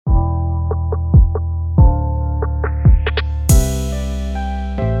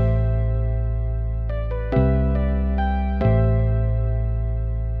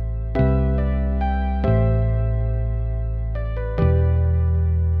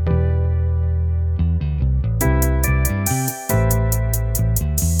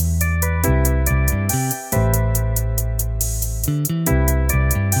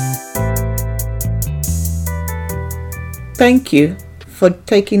Thank you for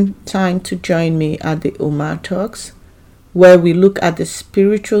taking time to join me at the EommaTalks, where we look at the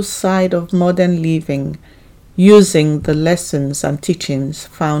spiritual side of modern living using the lessons and teachings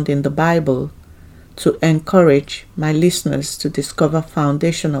found in the Bible to encourage my listeners to discover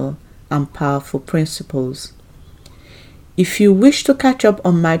foundational and powerful principles. If you wish to catch up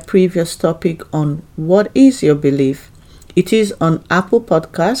on my previous topic on what is your belief, it is on Apple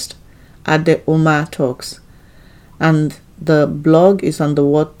Podcast at the EommaTalks, and the blog is on the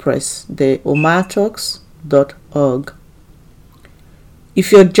WordPress, the EommaTalks.org.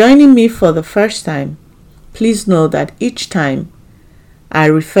 If you're joining me for the first time, please know that each time I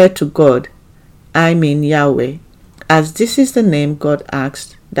refer to God, I mean Yahweh, as this is the name God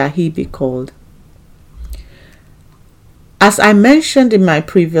asked that he be called. As I mentioned in my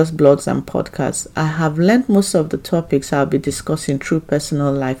previous blogs and podcasts, I have learned most of the topics I'll be discussing through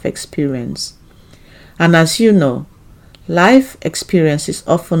personal life experience. And as you know, life experience is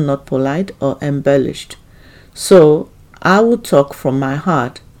often not polite or embellished. So I will talk from my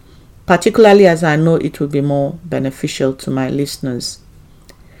heart, particularly as I know it will be more beneficial to my listeners.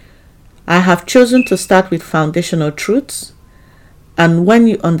 I have chosen to start with foundational truths, and when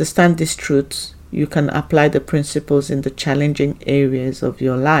you understand these truths, you can apply the principles in the challenging areas of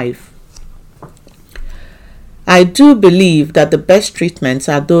your life. I do believe that the best treatments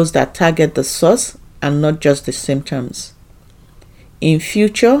are those that target the source and not just the symptoms. In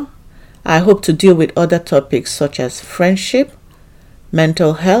future, I hope to deal with other topics such as friendship,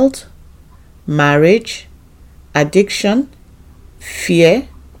 mental health, marriage, addiction, fear,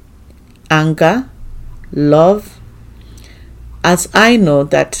 anger, love, as I know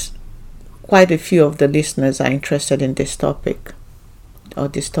that quite a few of the listeners are interested in this topic or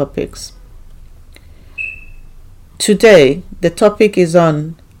these topics. Today, the topic is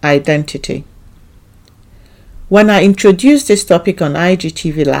on identity. When I introduced this topic on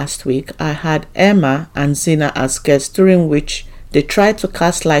IGTV last week, I had Emma and Zina as guests, during which they tried to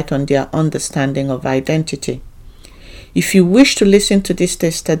cast light on their understanding of identity. If you wish to listen to this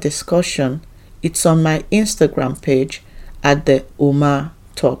tested discussion, it's on my Instagram page at the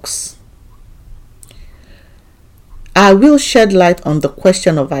EommaTalks. I will shed light on the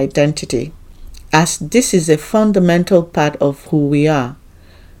question of identity, as this is a fundamental part of who we are.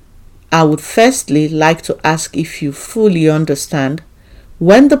 I would firstly like to ask if you fully understand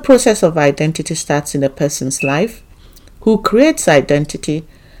when the process of identity starts in a person's life, who creates identity,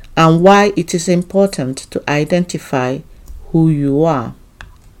 and why it is important to identify who you are.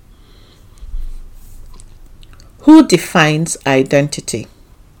 Who defines identity?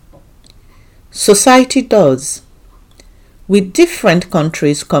 Society does. With different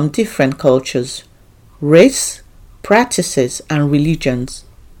countries come different cultures, race, practices, and religions.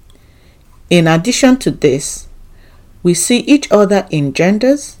 In addition to this, we see each other in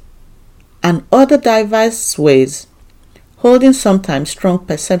genders and other diverse ways, holding sometimes strong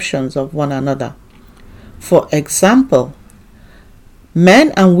perceptions of one another. For example,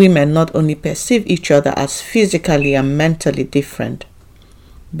 men and women not only perceive each other as physically and mentally different,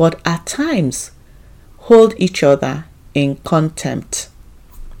 but at times hold each other in contempt.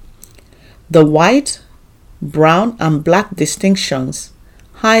 The white, brown, and black distinctions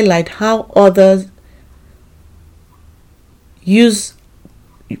highlight how others use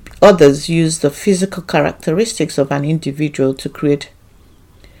the physical characteristics of an individual to create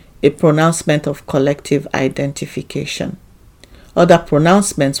a pronouncement of collective identification. Other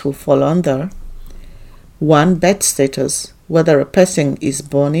pronouncements will fall under 1. Birth status, whether a person is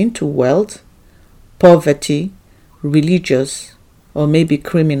born into wealth, poverty, religious, or maybe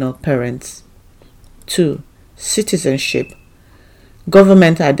criminal parents. 2. Citizenship,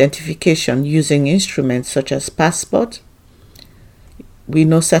 government identification using instruments such as passport. We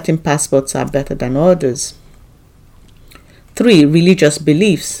know certain passports are better than others. 3. Religious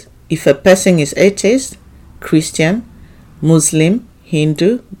beliefs, if a person is atheist, Christian, Muslim,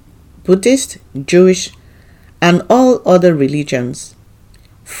 Hindu, Buddhist, Jewish, and all other religions.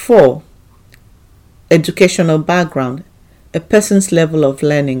 4. Educational background, a person's level of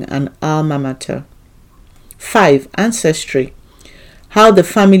learning and alma mater. 5. Ancestry, how the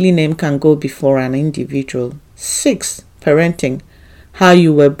family name can go before an individual. 6. Parenting, how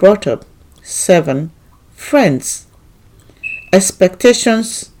you were brought up. 7. Friends,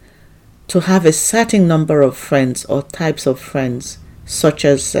 expectations to have a certain number of friends or types of friends, such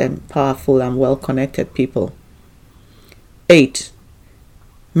as powerful and well-connected people. 8.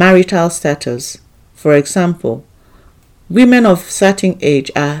 Marital status. For example, women of certain age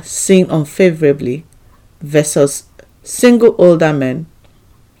are seen unfavorably versus single older men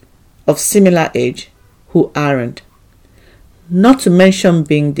of similar age who aren't. not to mention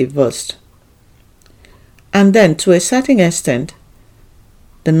being divorced. And then, to a certain extent,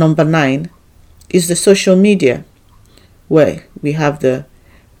 the number 9 is the social media, where we have the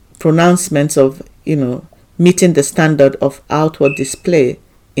pronouncements of, meeting the standard of outward display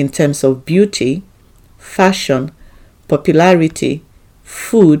in terms of beauty, fashion, popularity,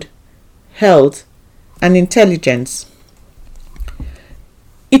 food, health, and intelligence.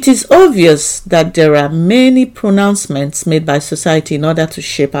 It is obvious that there are many pronouncements made by society in order to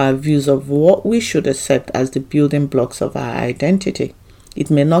shape our views of what we should accept as the building blocks of our identity. It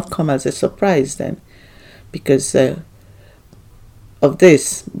may not come as a surprise then, because of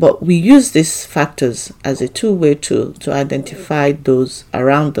this, but we use these factors as a two-way tool to identify those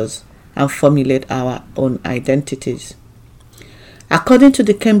around us and formulate our own identities. According to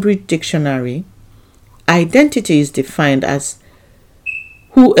the Cambridge Dictionary, identity is defined as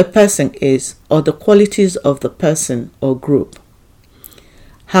who a person is or the qualities of the person or group.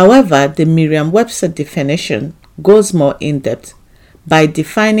 However, the Merriam-Webster definition goes more in-depth by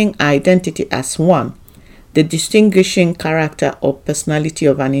defining identity as 1, the distinguishing character or personality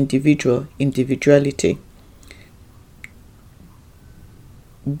of an individual, individuality.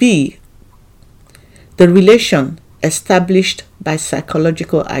 B, the relation established by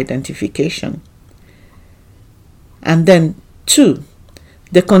psychological identification. And then 2,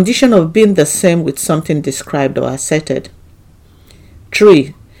 the condition of being the same with something described or asserted.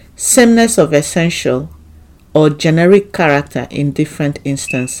 3, sameness of essential or generic character in different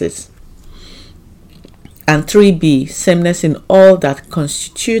instances. And 3b, sameness in all that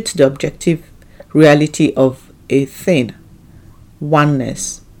constitutes the objective reality of a thing,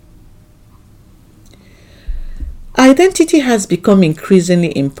 oneness. Identity has become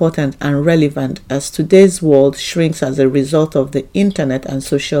increasingly important and relevant as today's world shrinks as a result of the internet and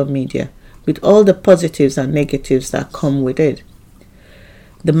social media, with all the positives and negatives that come with it.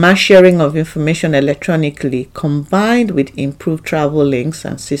 The mass sharing of information electronically, combined with improved travel links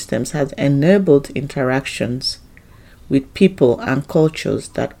and systems, has enabled interactions with people and cultures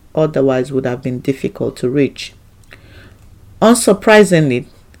that otherwise would have been difficult to reach. Unsurprisingly,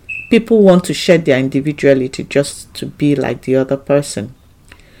 people want to shed their individuality just to be like the other person.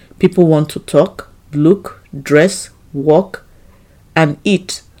 People want to talk, look, dress, walk, and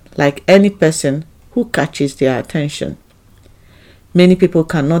eat like any person who catches their attention. Many people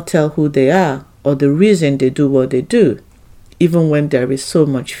cannot tell who they are or the reason they do what they do, even when there is so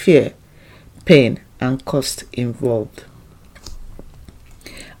much fear, pain, and cost involved.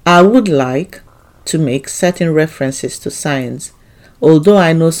 I would like to make certain references to science, although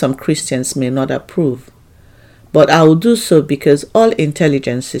I know some Christians may not approve, but I will do so because all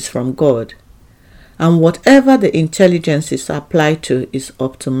intelligence is from God, and whatever the intelligence is applied to is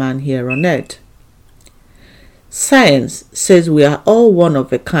up to man here on earth. Science says we are all one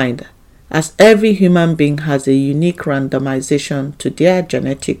of a kind, as every human being has a unique randomization to their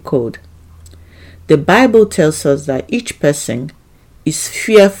genetic code. The Bible tells us that each person is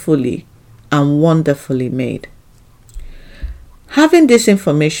fearfully and wonderfully made. Having this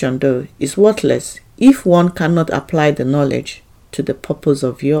information, though, is worthless if one cannot apply the knowledge to the purpose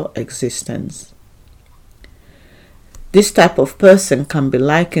of your existence. This type of person can be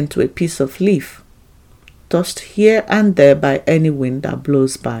likened to a piece of leaf, tossed here and there by any wind that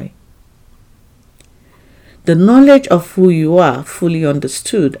blows by. The knowledge of who you are, fully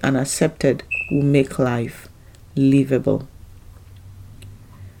understood and accepted, will make life livable.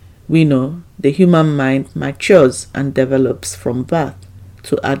 We know the human mind matures and develops from birth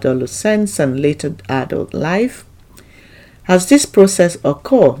to adolescence and later adult life. As this process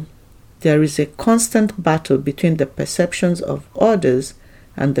occurs, there is a constant battle between the perceptions of others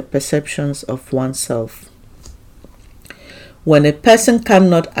and the perceptions of oneself. When a person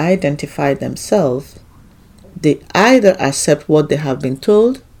cannot identify themselves, they either accept what they have been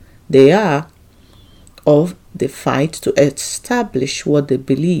told they are, or they fight to establish what they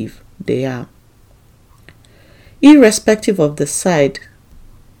believe they are. Irrespective of the side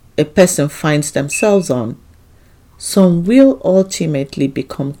a person finds themselves on, some will ultimately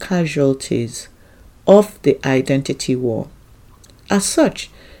become casualties of the identity war. As such,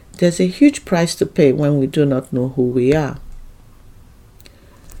 there's a huge price to pay when we do not know who we are.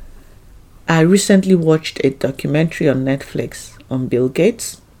 I recently watched a documentary on Netflix on Bill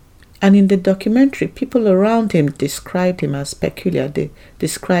Gates, and in the documentary, people around him described him as peculiar. They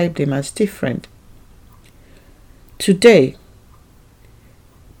described him as different. Today,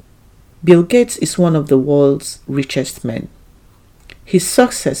 Bill Gates is one of the world's richest men. His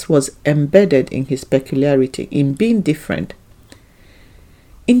success was embedded in his peculiarity, in being different.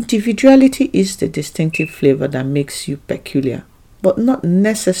 Individuality is the distinctive flavor that makes you peculiar, but not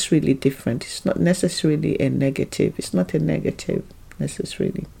necessarily different. It's not necessarily a negative. It's not a negative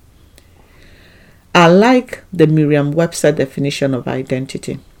necessarily. I like the Merriam-Webster definition of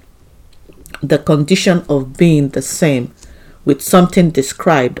identity. The condition of being the same with something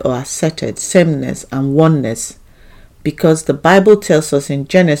described or asserted, sameness and oneness, because the Bible tells us in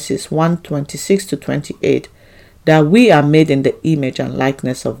Genesis 1:26 to 28 that we are made in the image and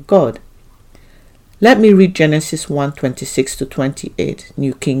likeness of God. Let me read Genesis 1:26 to 28,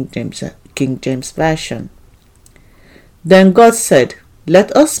 New King James Version. Then God said,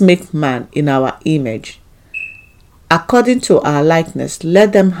 "Let us make man in our image. According to our likeness,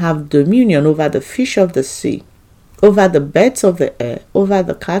 let them have dominion over the fish of the sea, over the birds of the air, over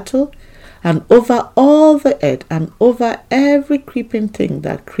the cattle, and over all the earth, and over every creeping thing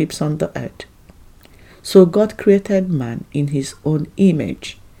that creeps on the earth." So God created man in his own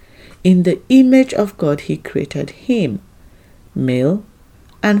image. In the image of God he created him. Male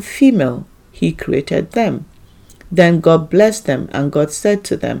and female he created them. Then God blessed them, and God said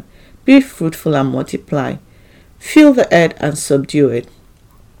to them, "Be fruitful and multiply. Fill the earth and subdue it.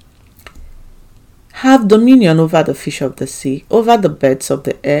 Have dominion over the fish of the sea, over the birds of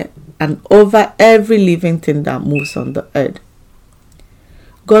the air, and over every living thing that moves on the earth."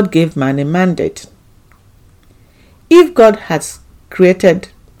 God gave man a mandate. If God has created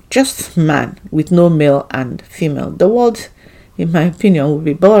just man with no male and female, the world, in my opinion, would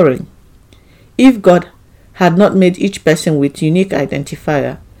be boring. If God had not made each person with unique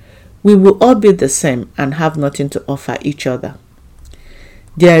identifier, we will all be the same and have nothing to offer each other.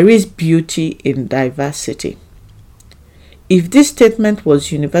 There is beauty in diversity. If this statement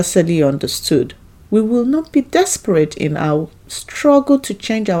was universally understood, we will not be desperate in our struggle to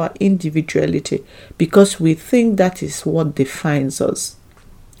change our individuality because we think that is what defines us.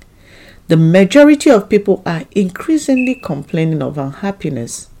 The majority of people are increasingly complaining of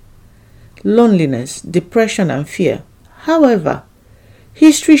unhappiness, loneliness, depression, and fear. However,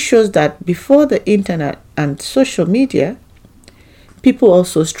 history shows that before the internet and social media, people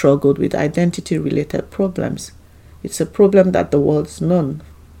also struggled with identity-related problems. It's a problem that the world's known.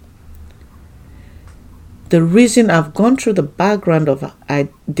 The reason I've gone through the background of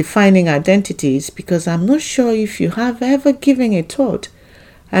defining identity is because I'm not sure if you have ever given a thought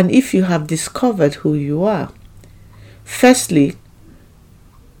and if you have discovered who you are. Firstly,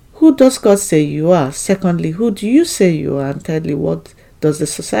 who does God say you are? Secondly, who do you say you are? And thirdly, what does the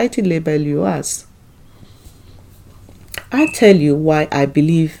society label you as? I tell you why I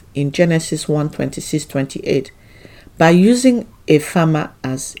believe in Genesis 1:26-28 by using a farmer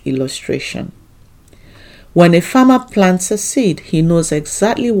as illustration. When a farmer plants a seed, he knows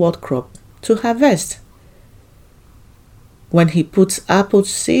exactly what crop to harvest. When he puts apple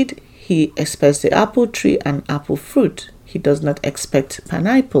seed, he expects the apple tree and apple fruit. He does not expect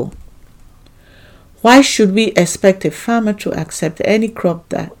pineapple. Why should we expect a farmer to accept any crop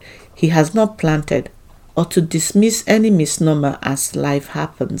that he has not planted, or to dismiss any misnomer as life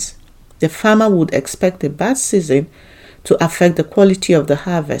happens? The farmer would expect a bad season to affect the quality of the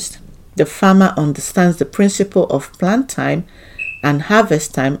harvest. The farmer understands the principle of plant time and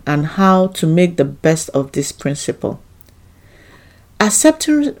harvest time and how to make the best of this principle.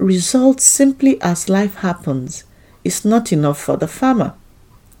 Accepting results simply as life happens is not enough for the farmer.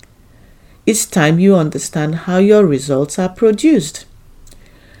 It's time you understand how your results are produced.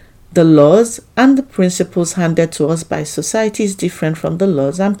 The laws and the principles handed to us by society is different from the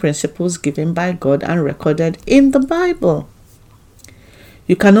laws and principles given by God and recorded in the Bible.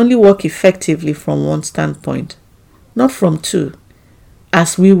 You can only work effectively from one standpoint, not from two,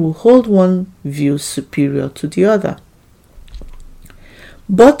 as we will hold one view superior to the other.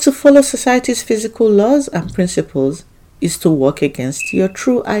 But to follow society's physical laws and principles is to work against your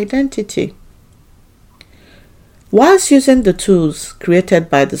true identity. Whilst using the tools created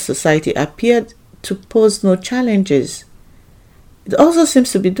by the society appeared to pose no challenges, it also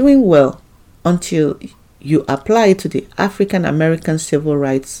seems to be doing well until you apply it to the African American civil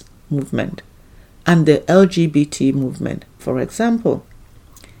rights movement and the LGBT movement, for example.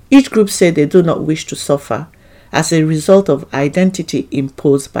 Each group say they do not wish to suffer as a result of identity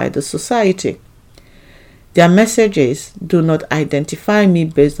imposed by the society. Their message is, do not identify me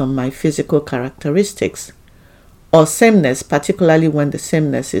based on my physical characteristics or sameness, particularly when the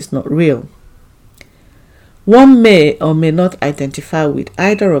sameness is not real. One may or may not identify with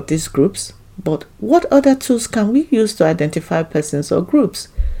either of these groups, but what other tools can we use to identify persons or groups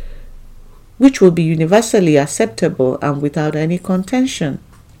which will be universally acceptable and without any contention?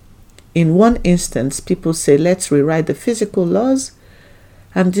 In one instance, people say, let's rewrite the physical laws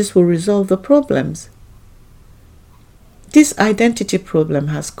and this will resolve the problems. This identity problem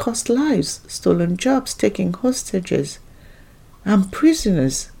has cost lives, stolen jobs, taken hostages and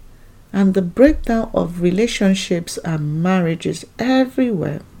prisoners, and the breakdown of relationships and marriages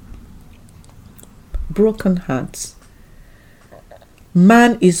everywhere. Broken hearts.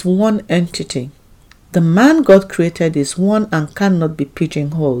 Man is one entity. The man God created is one and cannot be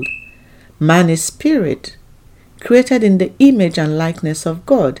pigeonholed. Man is spirit, created in the image and likeness of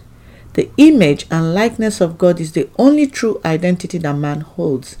God. The image and likeness of God is the only true identity that man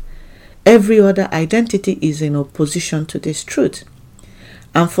holds. Every other identity is in opposition to this truth.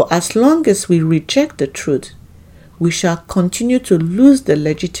 And for as long as we reject the truth, we shall continue to lose the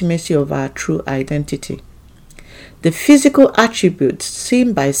legitimacy of our true identity. The physical attribute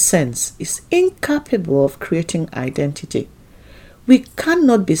seen by sense is incapable of creating identity. We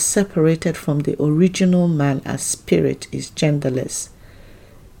cannot be separated from the original man, as spirit is genderless.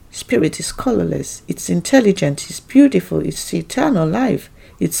 Spirit is colorless, it's intelligent, it's beautiful, it's eternal life,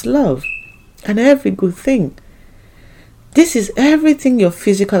 it's love, and every good thing. This is everything your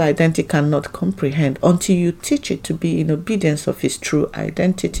physical identity cannot comprehend until you teach it to be in obedience of its true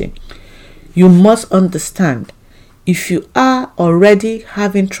identity. You must understand. If you are already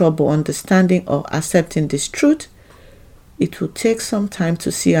having trouble understanding or accepting this truth, it will take some time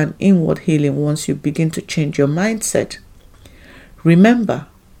to see an inward healing once you begin to change your mindset. Remember,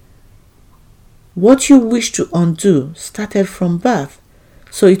 what you wish to undo started from birth,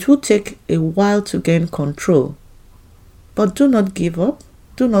 so it will take a while to gain control. But do not give up.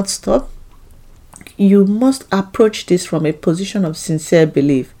 Do not stop. You must approach this from a position of sincere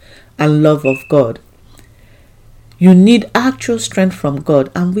belief and love of God. You need actual strength from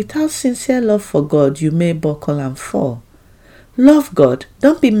God, and without sincere love for God, you may buckle and fall. Love God.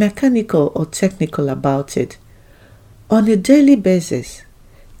 Don't be mechanical or technical about it. On a daily basis,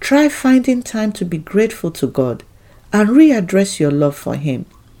 try finding time to be grateful to God and readdress your love for Him.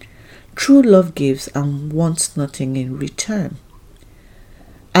 True love gives and wants nothing in return.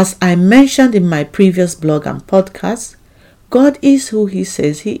 As I mentioned in my previous blog and podcast, God is who He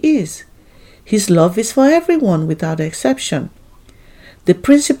says He is. His love is for everyone without exception. The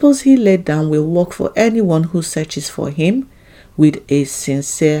principles He laid down will work for anyone who searches for Him with a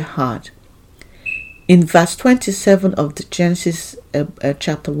sincere heart. In verse 27 of the Genesis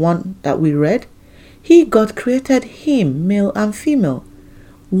chapter 1 that we read, God created him, male and female,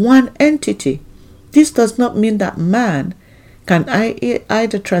 one entity. This does not mean that man can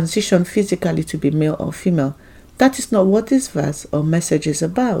either transition physically to be male or female. That is not what this verse or message is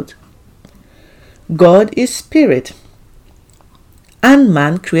about. God is spirit, and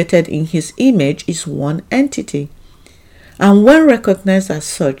man created in His image is one entity, and when recognized as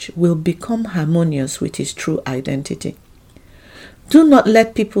such, will become harmonious with his true identity. Do not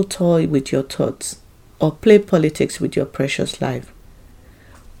let people toy with your thoughts or play politics with your precious life.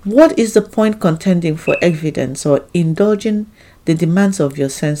 What is the point contending for evidence or indulging the demands of your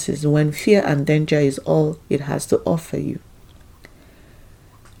senses when fear and danger is all it has to offer you?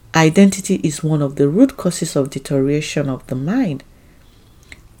 Identity is one of the root causes of deterioration of the mind.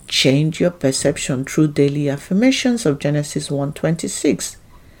 Change your perception through daily affirmations of Genesis 1:26.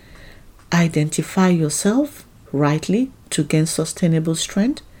 Identify yourself rightly to gain sustainable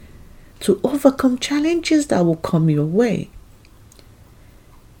strength to overcome challenges that will come your way.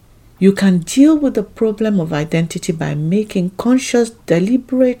 You can deal with the problem of identity by making conscious,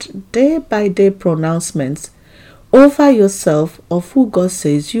 deliberate, day-by-day pronouncements over yourself of who God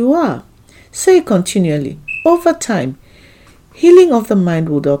says you are. Say continually. Over time, healing of the mind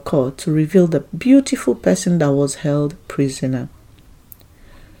would occur to reveal the beautiful person that was held prisoner.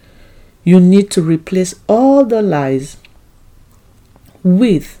 You need to replace all the lies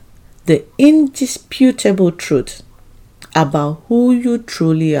with the indisputable truth about who you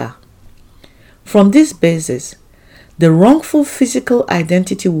truly are. From this basis, the wrongful physical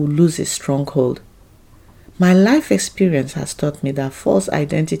identity will lose its stronghold. My life experience has taught me that false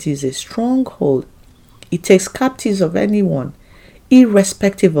identity is a stronghold. It takes captives of anyone,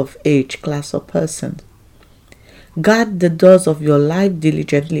 irrespective of age, class, or person. Guard the doors of your life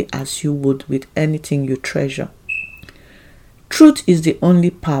diligently as you would with anything you treasure. Truth is the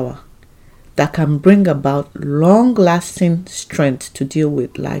only power that can bring about long-lasting strength to deal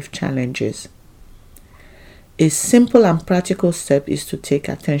with life challenges. A simple and practical step is to take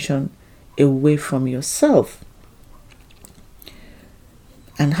attention away from yourself.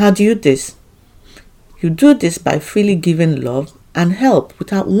 And how do you do this? You do this by freely giving love and help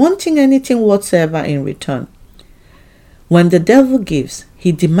without wanting anything whatsoever in return. When the devil gives,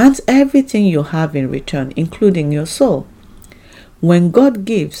 he demands everything you have in return, including your soul. When God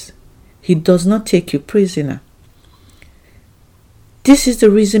gives, He does not take you prisoner. This is the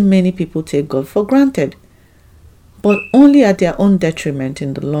reason many people take God for granted, but only at their own detriment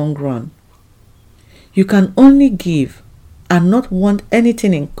in the long run. You can only give and not want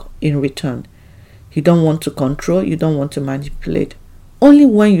anything in return. You don't want to control, you don't want to manipulate. Only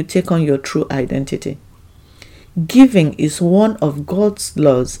when you take on your true identity. Giving is one of God's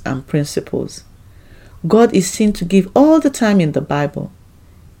laws and principles. God is seen to give all the time in the Bible.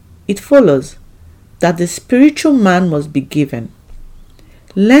 It follows that the spiritual man must be given.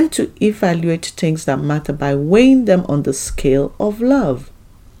 Learn to evaluate things that matter by weighing them on the scale of love.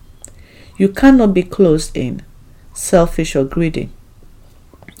 You cannot be closed in, selfish or greedy.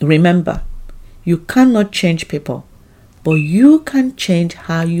 Remember, you cannot change people, but you can change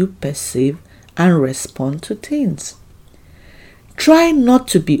how you perceive and respond to things. Try not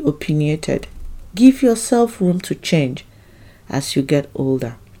to be opinionated. Give yourself room to change as you get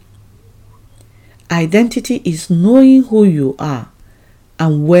older. Identity is knowing who you are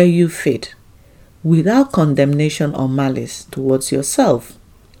and where you fit, without condemnation or malice towards yourself.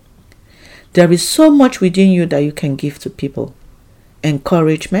 There is so much within you that you can give to people.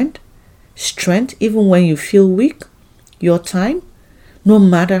 Encouragement, strength even when you feel weak, your time, no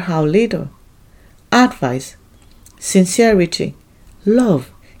matter how little, advice, sincerity,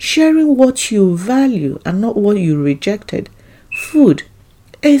 love, sharing what you value and not what you rejected, food,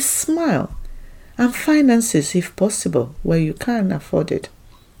 a smile, and finances if possible where you can afford it.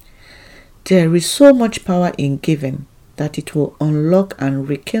 There is so much power in giving that it will unlock and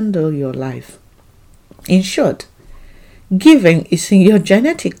rekindle your life. In short, giving is in your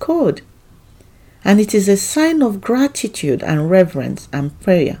genetic code, and it is a sign of gratitude and reverence and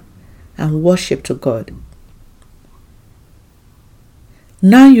prayer and worship to God.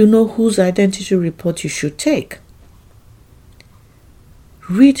 Now you know whose identity report you should take.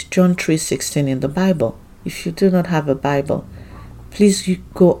 Read John 3:16 in the Bible. If you do not have a Bible, please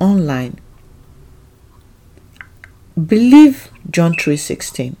go online. Believe John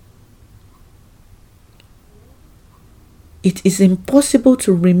 3:16. It is impossible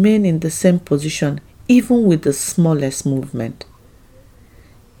to remain in the same position even with the smallest movement.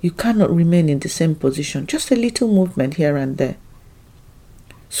 You cannot remain in the same position, just a little movement here and there.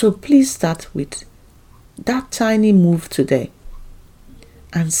 So please start with that tiny move today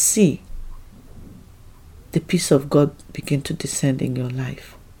and see the peace of God begin to descend in your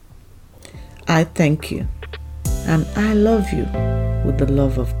life. I thank you and I love you with the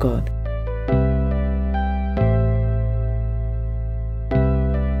love of God.